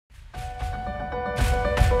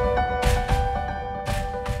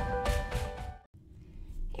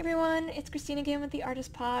it's Christine again with the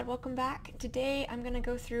Artist Pod. Welcome back. Today I'm going to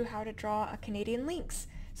go through how to draw a Canadian lynx.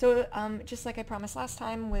 So just like I promised last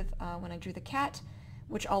time with when I drew the cat,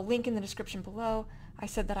 which I'll link in the description below, I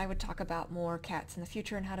said that I would talk about more cats in the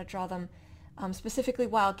future and how to draw them, specifically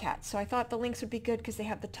wild cats. So I thought the lynx would be good because they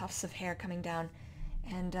have the tufts of hair coming down.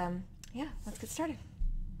 And yeah, let's get started.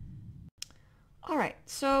 Alright,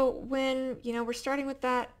 so when we're starting with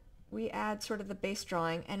that, we add sort of the base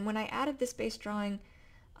drawing. And when I added this base drawing,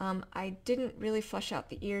 I didn't really flesh out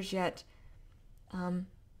the ears yet,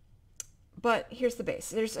 but here's the base.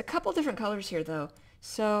 There's a couple different colors here though.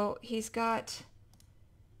 So he's got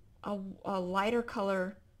a lighter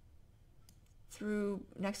color through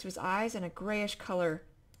next to his eyes and a grayish color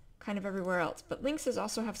kind of everywhere else. But lynxes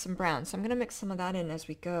also have some brown, so I'm going to mix some of that in as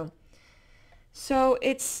we go. So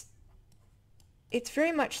it's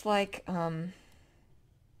very much like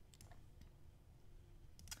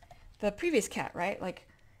the previous cat, right? Like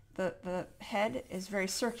the head is very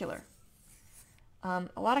circular. A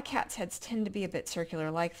lot of cats' heads tend to be a bit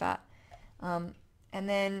circular like that. And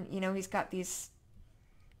then, he's got these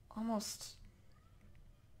almost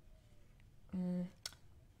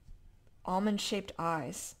almond-shaped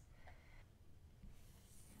eyes.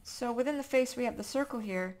 So within the face we have the circle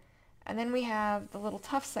here, and then we have the little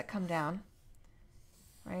tufts that come down,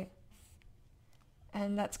 right?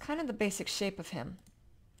 And that's kind of the basic shape of him.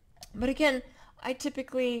 But again, I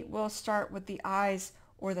typically will start with the eyes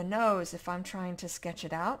or the nose if I'm trying to sketch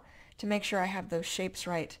it out to make sure I have those shapes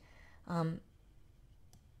right, and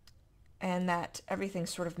that everything's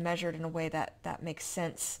sort of measured in a way that makes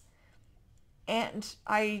sense. And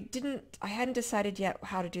I hadn't decided yet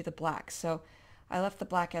how to do the black, so I left the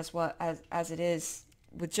black as it is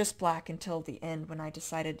with just black until the end when I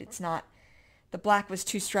decided the black was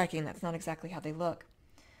too striking. That's not exactly how they look.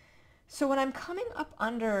 So when I'm coming up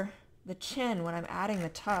under the chin, when I'm adding the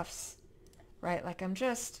tufts, right, like I'm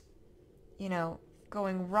just,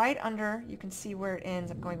 going right under, you can see where it ends,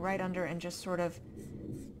 I'm going right under and just sort of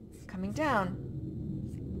coming down.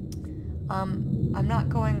 I'm not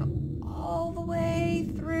going all the way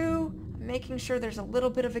through, I'm making sure there's a little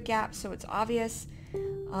bit of a gap so it's obvious,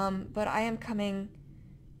 but I am coming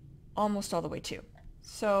almost all the way too.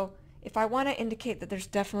 So if I want to indicate that there's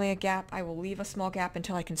definitely a gap, I will leave a small gap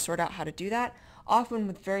until I can sort out how to do that. Often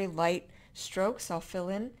with very light strokes, I'll fill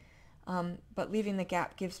in, but leaving the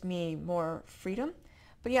gap gives me more freedom.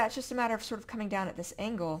 But yeah, it's just a matter of sort of coming down at this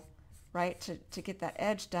angle, right, to get that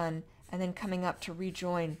edge done, and then coming up to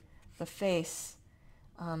rejoin the face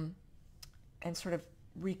and sort of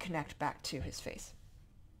reconnect back to his face.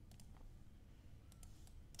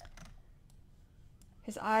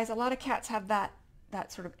 His eyes, a lot of cats have that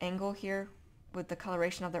sort of angle here with the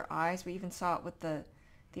coloration of their eyes. We even saw it with the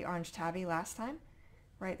orange tabby last time,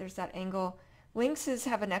 right? There's that angle. Lynxes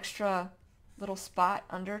have an extra little spot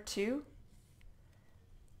under too.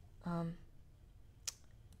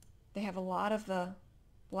 They have a lot of the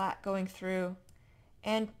black going through,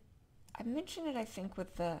 and I mentioned it I think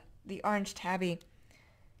with the orange tabby.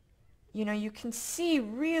 You can see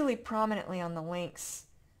really prominently on the lynx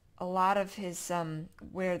a lot of his when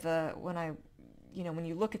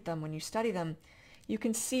you look at them, when you study them, you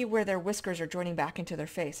can see where their whiskers are joining back into their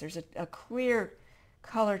face. There's a clear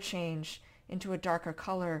color change into a darker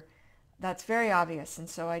color that's very obvious, and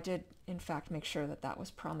so I did in fact make sure that that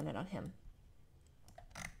was prominent on him.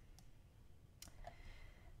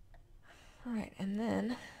 All right, and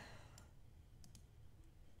then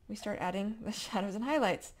we start adding the shadows and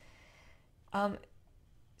highlights.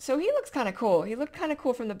 So he looks kind of cool. He looked kind of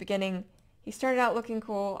cool from the beginning. He started out looking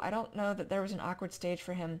cool. I don't know that there was an awkward stage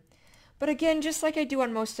for him. But again, just like I do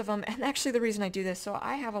on most of them, and actually the reason I do this, so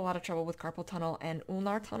I have a lot of trouble with carpal tunnel and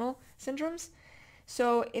ulnar tunnel syndromes.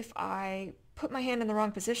 So if I put my hand in the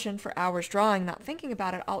wrong position for hours drawing, not thinking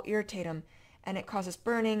about it, I'll irritate him. And it causes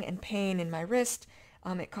burning and pain in my wrist.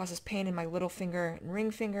 It causes pain in my little finger and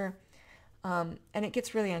ring finger. And it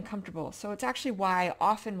gets really uncomfortable. So it's actually why I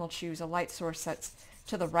often will choose a light source that's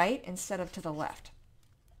to the right instead of to the left.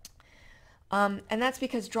 And that's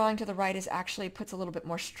because drawing to the right actually puts a little bit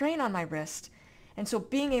more strain on my wrist. And so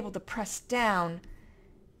being able to press down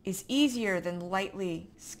is easier than lightly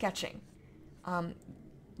sketching.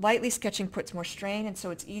 Lightly sketching puts more strain, and so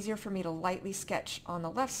it's easier for me to lightly sketch on the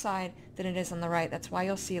left side than it is on the right. That's why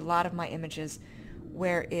you'll see a lot of my images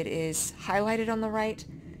where it is highlighted on the right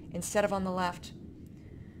instead of on the left.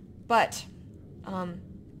 But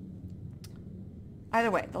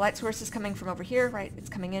either way, the light source is coming from over here, right? It's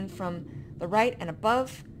coming in from the right and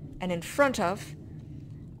above and in front of.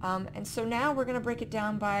 And so now we're going to break it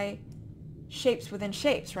down by shapes within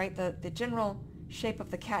shapes, right? The general shape of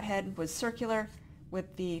the cat head was circular,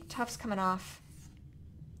 with the tufts coming off.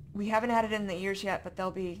 We haven't added in the ears yet, but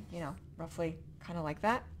they'll be, you know, roughly kind of like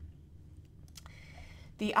that.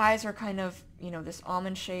 The eyes are kind of, you know, this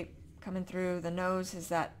almond shape coming through. The nose is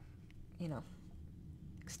that, you know,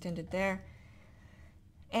 extended there.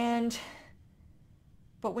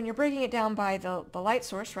 But when you're breaking it down by the light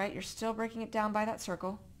source, right, you're still breaking it down by that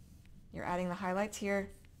circle. You're adding the highlights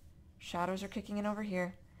here. Shadows are kicking in over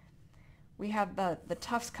here. We have the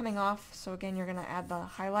tufts coming off, so again, you're going to add the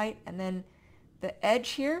highlight, and then the edge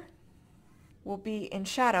here will be in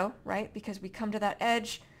shadow, right, because we come to that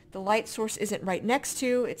edge. The light source isn't right next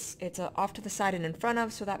to, it's off to the side and in front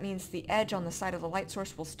of, so that means the edge on the side of the light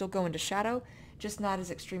source will still go into shadow, just not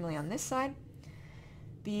as extremely on this side.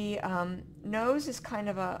 The nose is kind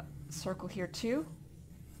of a circle here too.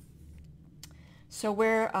 So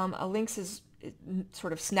where a lynx's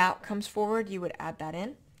sort of snout comes forward, you would add that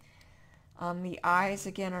in. The eyes,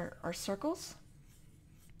 again, are circles.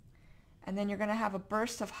 And then you're going to have a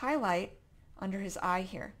burst of highlight under his eye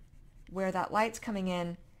here. Where that light's coming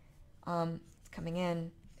in, it's coming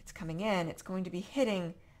in, it's coming in, it's going to be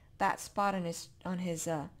hitting that spot on his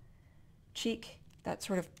cheek, that's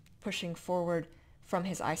sort of pushing forward from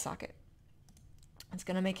his eye socket. It's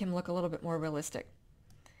going to make him look a little bit more realistic.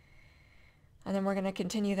 And then we're going to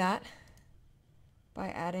continue that by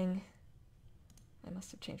adding, I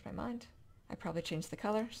must have changed my mind. I probably changed the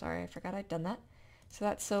color. Sorry, I forgot I'd done that. So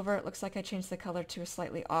that's silver. It looks like I changed the color to a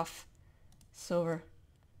slightly off silver.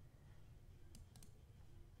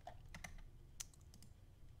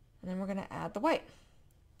 And then we're going to add the white.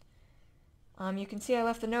 You can see I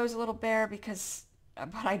left the nose a little bare because,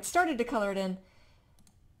 but I'd started to color it in.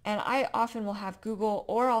 And I often will have Google,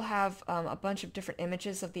 or I'll have a bunch of different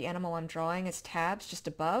images of the animal I'm drawing as tabs just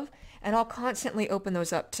above, and I'll constantly open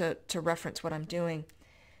those up to reference what I'm doing.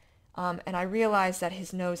 And I realized that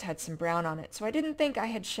his nose had some brown on it, so I didn't think I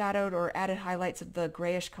had shadowed or added highlights of the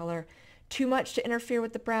grayish color too much to interfere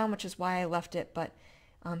with the brown, which is why I left it, but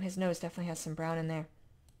his nose definitely has some brown in there.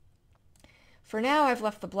 For now, I've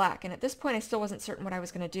left the black, and at this point I still wasn't certain what I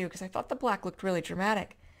was going to do because I thought the black looked really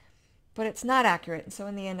dramatic. But it's not accurate, and so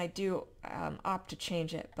in the end I do opt to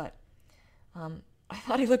change it, but I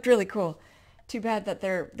thought he looked really cool. Too bad that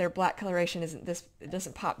their black coloration isn't this, it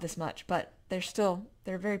doesn't pop this much, but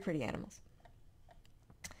they're very pretty animals.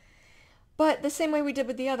 But the same way we did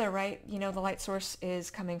with the other, right? You know, the light source is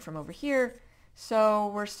coming from over here,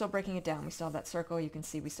 so we're still breaking it down. We still have that circle. You can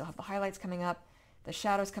see we still have the highlights coming up, the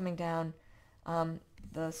shadows coming down,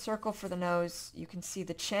 the circle for the nose. You can see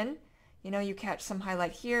the chin. You know, you catch some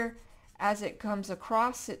highlight here. As it comes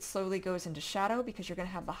across, it slowly goes into shadow because you're going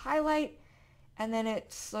to have the highlight, and then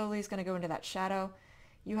it slowly is going to go into that shadow.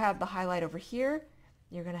 You have the highlight over here.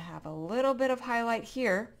 You're going to have a little bit of highlight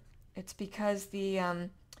here. It's because the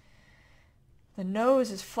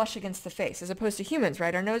nose is flush against the face, as opposed to humans,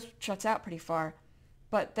 right? Our nose juts out pretty far,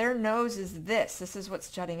 but their nose is this. This is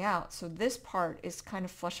what's jutting out. So this part is kind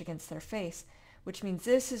of flush against their face, which means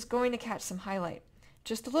this is going to catch some highlight.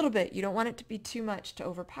 Just a little bit. You don't want it to be too much to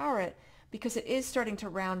overpower it, because it is starting to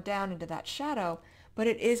round down into that shadow, but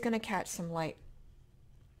it is going to catch some light.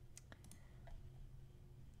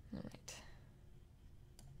 All right.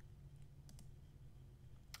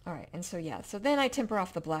 All right, and so yeah, so then I temper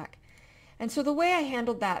off the black. And so the way I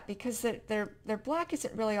handled that, because their black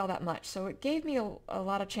isn't really all that much, so it gave me a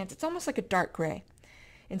lot of chance. It's almost like a dark gray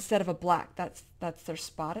instead of a black. That's their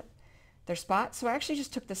spot. So I actually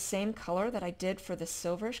just took the same color that I did for the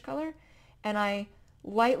silverish color, and I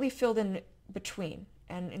lightly filled in between.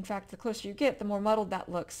 And in fact, the closer you get, the more muddled that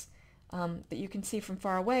looks. That you can see from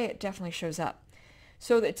far away, it definitely shows up.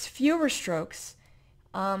 So it's fewer strokes,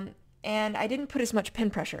 and I didn't put as much pin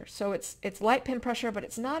pressure. So it's light pin pressure, but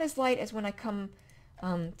it's not as light as when I come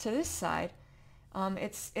to this side.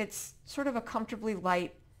 It's sort of a comfortably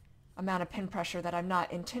light amount of pin pressure that I'm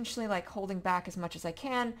not intentionally like holding back as much as I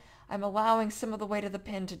can. I'm allowing some of the weight of the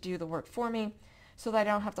pin to do the work for me so that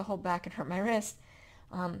I don't have to hold back and hurt my wrist.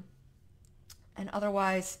 And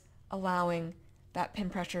otherwise allowing that pin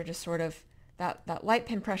pressure to sort of, that light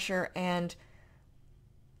pin pressure and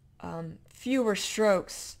fewer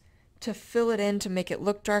strokes to fill it in to make it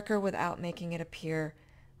look darker without making it appear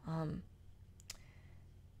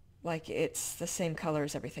like it's the same color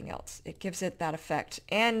as everything else. It gives it that effect.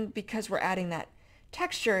 And because we're adding that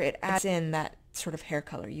texture, it adds in that sort of hair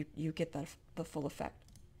color. You get the full effect.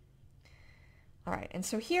 All right, and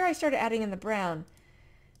so here I started adding in the brown.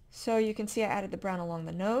 So you can see I added the brown along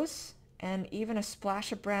the nose and even a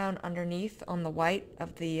splash of brown underneath on the white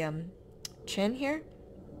of the chin here,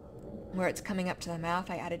 where it's coming up to the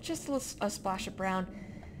mouth. I added just a splash of brown.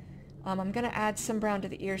 I'm going to add some brown to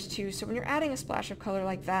the ears too. So when you're adding a splash of color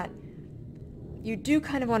like that, you do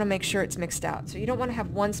kind of want to make sure it's mixed out. So you don't want to have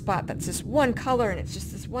one spot that's this one color and it's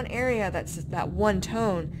just this one area that's that one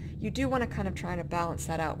tone. You do want to kind of try to balance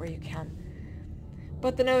that out where you can.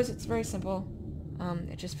 But the nose, it's very simple.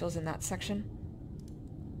 It just fills in that section.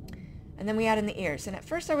 And then we add in the ears. And at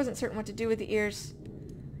first I wasn't certain what to do with the ears.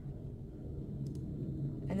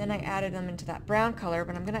 And then I added them into that brown color,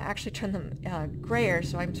 but I'm going to actually turn them grayer,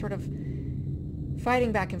 so I'm sort of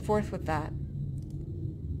fighting back and forth with that.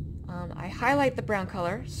 I highlight the brown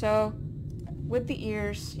color, so with the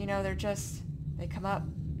ears, you know, they come up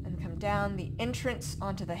and come down. The entrance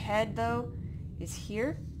onto the head, though, is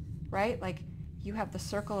here, right? Like, you have the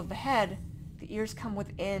circle of the head, the ears come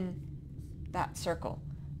within that circle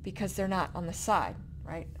because they're not on the side,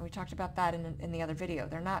 right? We talked about that in the other video.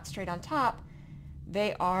 They're not straight on top.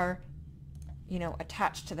 They are, you know,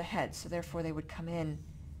 attached to the head, so therefore they would come in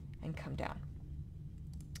and come down.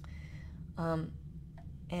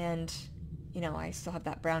 And, you know, I still have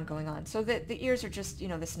that brown going on. So the ears are just, you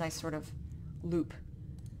know, this nice sort of loop.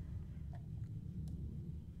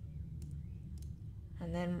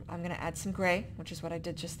 And then I'm going to add some gray, which is what I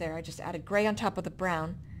did just there. I just added gray on top of the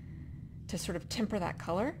brown to sort of temper that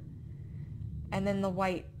color. And then the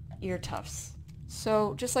white ear tufts.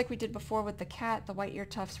 So just like we did before with the cat, the white ear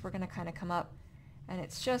tufts were going to kind of come up. And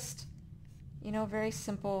it's just, you know, very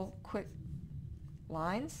simple, quick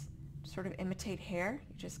lines. Sort of imitate hair.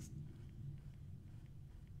 You just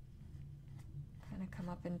kind of come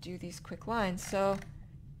up and do these quick lines. So,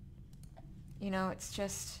 you know, it's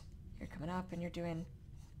just, you're coming up and you're doing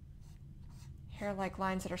hair-like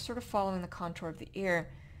lines that are sort of following the contour of the ear.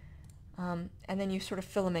 And then you sort of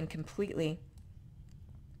fill them in completely.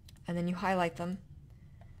 And then you highlight them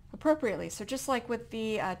appropriately. So just like with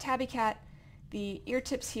the tabby cat, the ear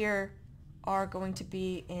tips here are going to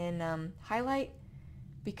be in highlight,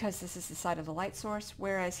 because this is the side of the light source,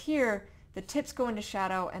 whereas here the tips go into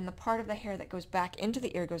shadow and the part of the hair that goes back into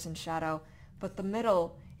the ear goes in shadow, but the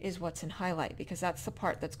middle is what's in highlight because that's the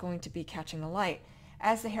part that's going to be catching the light.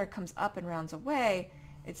 As the hair comes up and rounds away,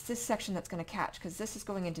 it's this section that's going to catch because this is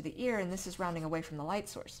going into the ear and this is rounding away from the light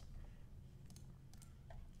source.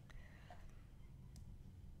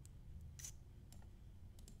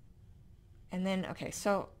 And then, okay,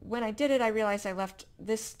 so when I did it, I realized I left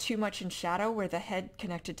this too much in shadow where the head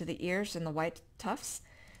connected to the ears and the white tufts.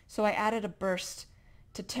 So I added a burst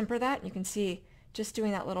to temper that. And you can see just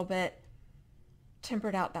doing that little bit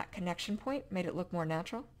tempered out that connection point, made it look more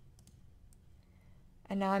natural.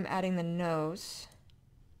 And now I'm adding the nose.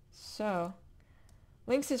 So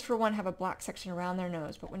lynxes, for one, have a black section around their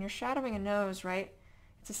nose, but when you're shadowing a nose, right,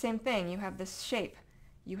 it's the same thing. You have this shape.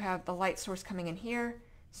 You have the light source coming in here,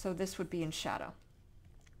 so this would be in shadow.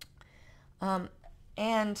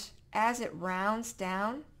 And as it rounds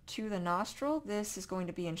down to the nostril, this is going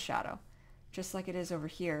to be in shadow, just like it is over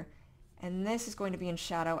here. And this is going to be in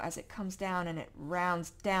shadow as it comes down and it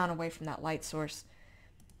rounds down away from that light source.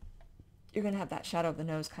 You're going to have that shadow of the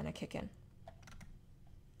nose kind of kick in.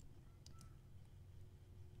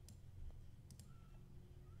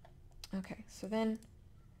 Okay, so then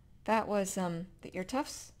that was the ear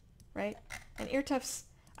tufts, right? And ear tufts,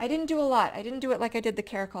 I didn't do a lot. I didn't do it like I did the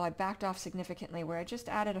caracal. I backed off significantly where I just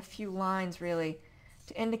added a few lines really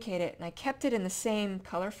to indicate it. And I kept it in the same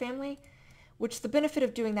color family, which the benefit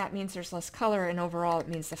of doing that means there's less color, and overall it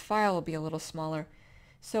means the file will be a little smaller.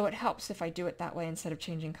 So it helps if I do it that way instead of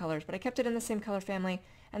changing colors. But I kept it in the same color family,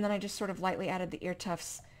 and then I just sort of lightly added the ear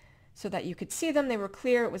tufts so that you could see them. They were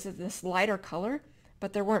clear. It was this lighter color,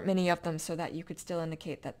 but there weren't many of them, so that you could still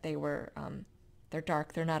indicate that they were, they're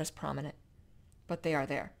dark. They're not as prominent, but they are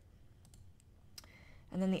there.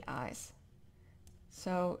 And then the eyes.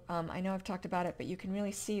 So I know I've talked about it, but you can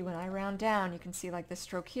really see when I round down, you can see like this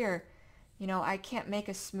stroke here. You know, I can't make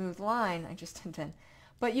a smooth line. I just did then.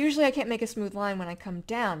 But usually I can't make a smooth line when I come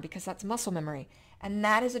down because that's muscle memory. And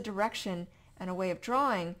that is a direction and a way of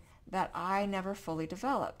drawing that I never fully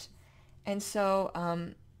developed. And so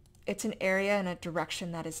it's an area and a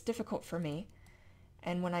direction that is difficult for me.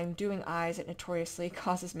 And when I'm doing eyes, it notoriously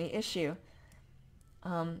causes me issue.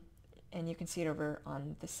 And you can see it over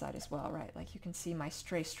on this side as well, right? Like you can see my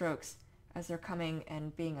stray strokes as they're coming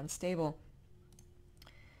and being unstable.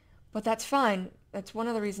 But that's fine. That's one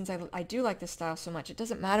of the reasons I do like this style so much. It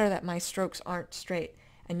doesn't matter that my strokes aren't straight.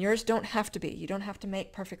 And yours don't have to be. You don't have to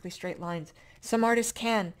make perfectly straight lines. Some artists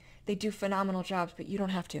can. They do phenomenal jobs, but you don't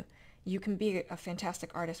have to. You can be a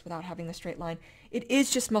fantastic artist without having the straight line. It is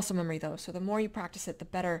just muscle memory, though. So the more you practice it, the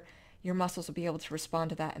better your muscles will be able to respond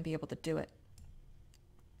to that and be able to do it.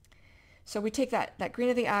 So we take that green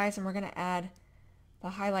of the eyes and we're going to add the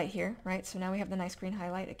highlight here, right? So now we have the nice green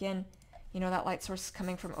highlight. Again, you know, that light source is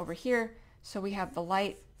coming from over here. So we have the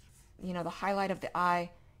light, you know, the highlight of the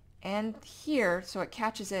eye and here, so it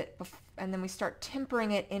catches it, and then we start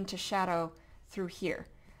tempering it into shadow through here,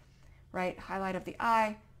 right? Highlight of the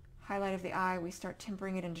eye, we start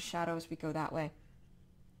tempering it into shadow as we go that way.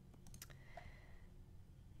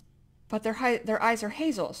 But their eyes are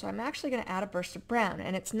hazel, so I'm actually going to add a burst of brown,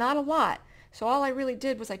 and it's not a lot. So all I really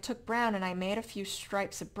did was I took brown and I made a few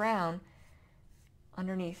stripes of brown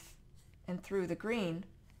underneath and through the green,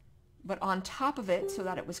 but on top of it so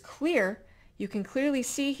that it was clear. You can clearly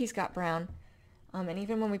see he's got brown, and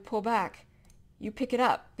even when we pull back, you pick it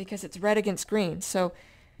up because it's red against green. So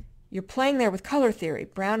you're playing there with color theory,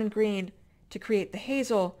 brown and green to create the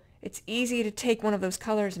hazel. It's easy to take one of those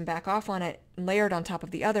colors and back off on it and layer it on top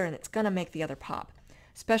of the other, and it's going to make the other pop,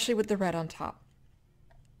 especially with the red on top.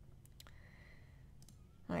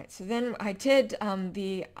 All right, so then I did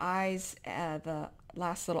the eyes, the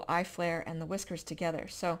last little eye flare and the whiskers together.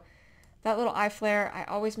 So that little eye flare, I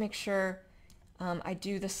always make sure I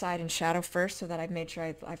do the side in shadow first so that I've made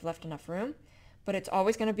sure I've left enough room. But it's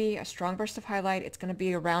always going to be a strong burst of highlight. It's going to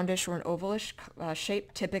be a roundish or an ovalish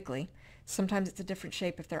shape typically. Sometimes it's a different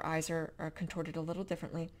shape if their eyes are contorted a little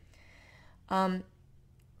differently.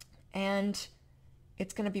 And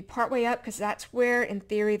it's going to be partway up because that's where, in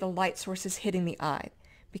theory, the light source is hitting the eye.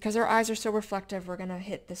 Because our eyes are so reflective, we're going to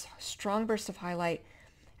hit this strong burst of highlight,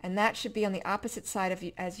 and that should be on the opposite side of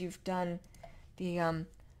as you've done the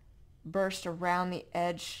burst around the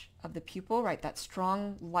edge of the pupil, right? That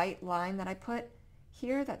strong light line that I put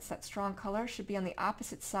here, that's that strong color, should be on the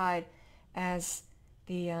opposite side as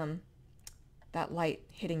the that light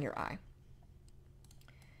hitting your eye.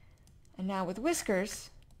 And now with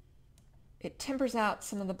whiskers, it tempers out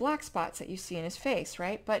some of the black spots that you see in his face,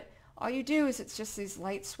 right? But all you do is it's just these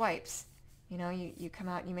light swipes. You know, you come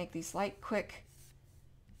out and you make these light, quick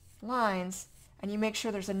lines, and you make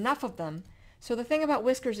sure there's enough of them. So the thing about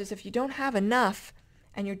whiskers is if you don't have enough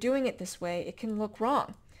and you're doing it this way, it can look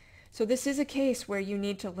wrong. So this is a case where you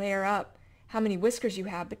need to layer up how many whiskers you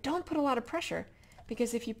have, but don't put a lot of pressure,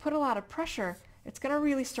 because if you put a lot of pressure, it's going to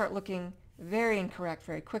really start looking very incorrect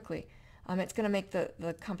very quickly. It's going to make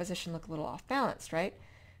the composition look a little off balance, right?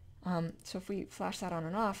 So if we flash that on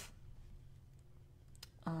and off,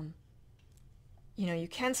 you know, you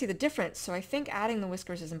can see the difference. So I think adding the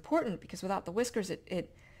whiskers is important, because without the whiskers,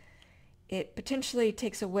 it potentially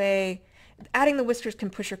takes away, adding the whiskers can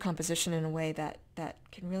push your composition in a way that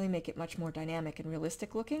can really make it much more dynamic and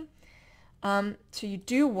realistic looking. So you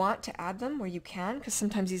do want to add them where you can, because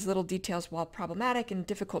sometimes these little details, while problematic and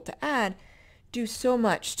difficult to add, do so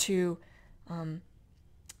much to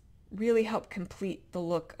really help complete the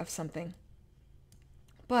look of something.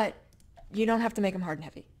 But you don't have to make them hard and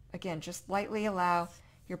heavy. Again, just lightly allow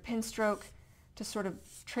your pen stroke to sort of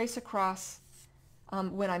trace across.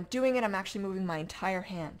 When I'm doing it, I'm actually moving my entire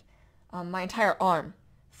hand, my entire arm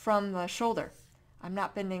from the shoulder. I'm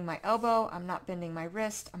not bending my elbow, I'm not bending my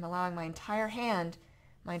wrist, I'm allowing my entire hand,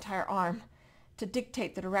 my entire arm, to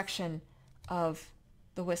dictate the direction of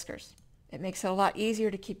the whiskers. It makes it a lot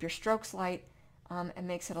easier to keep your strokes light, and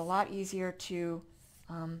makes it a lot easier to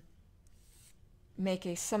make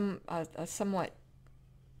a somewhat,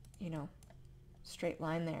 you know, straight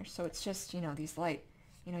line there. So it's just, you know, these light,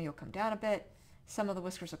 you know, you'll come down a bit, some of the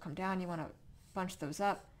whiskers will come down, you want to bunch those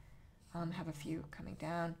up, have a few coming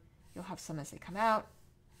down. You'll have some as they come out,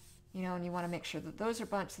 you know, and you want to make sure that those are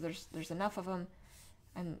bunched so there's enough of them,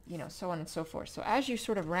 and, you know, so on and so forth. So as you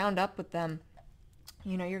sort of round up with them,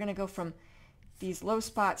 you know, you're going to go from these low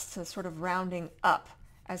spots to sort of rounding up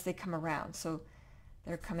as they come around. So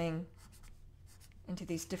they're coming into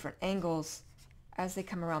these different angles as they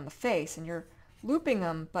come around the face, and you're looping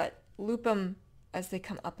them, but loop them as they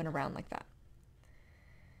come up and around like that.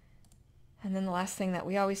 And then the last thing that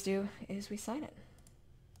we always do is we sign it.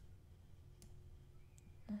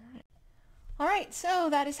 All right, so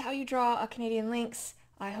that is how you draw a Canadian lynx.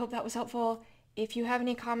 I hope that was helpful. If you have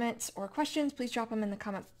any comments or questions, please drop them in the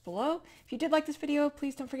comments below. If you did like this video,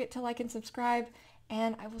 please don't forget to like and subscribe,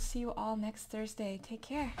 and I will see you all next Thursday. Take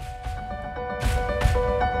care.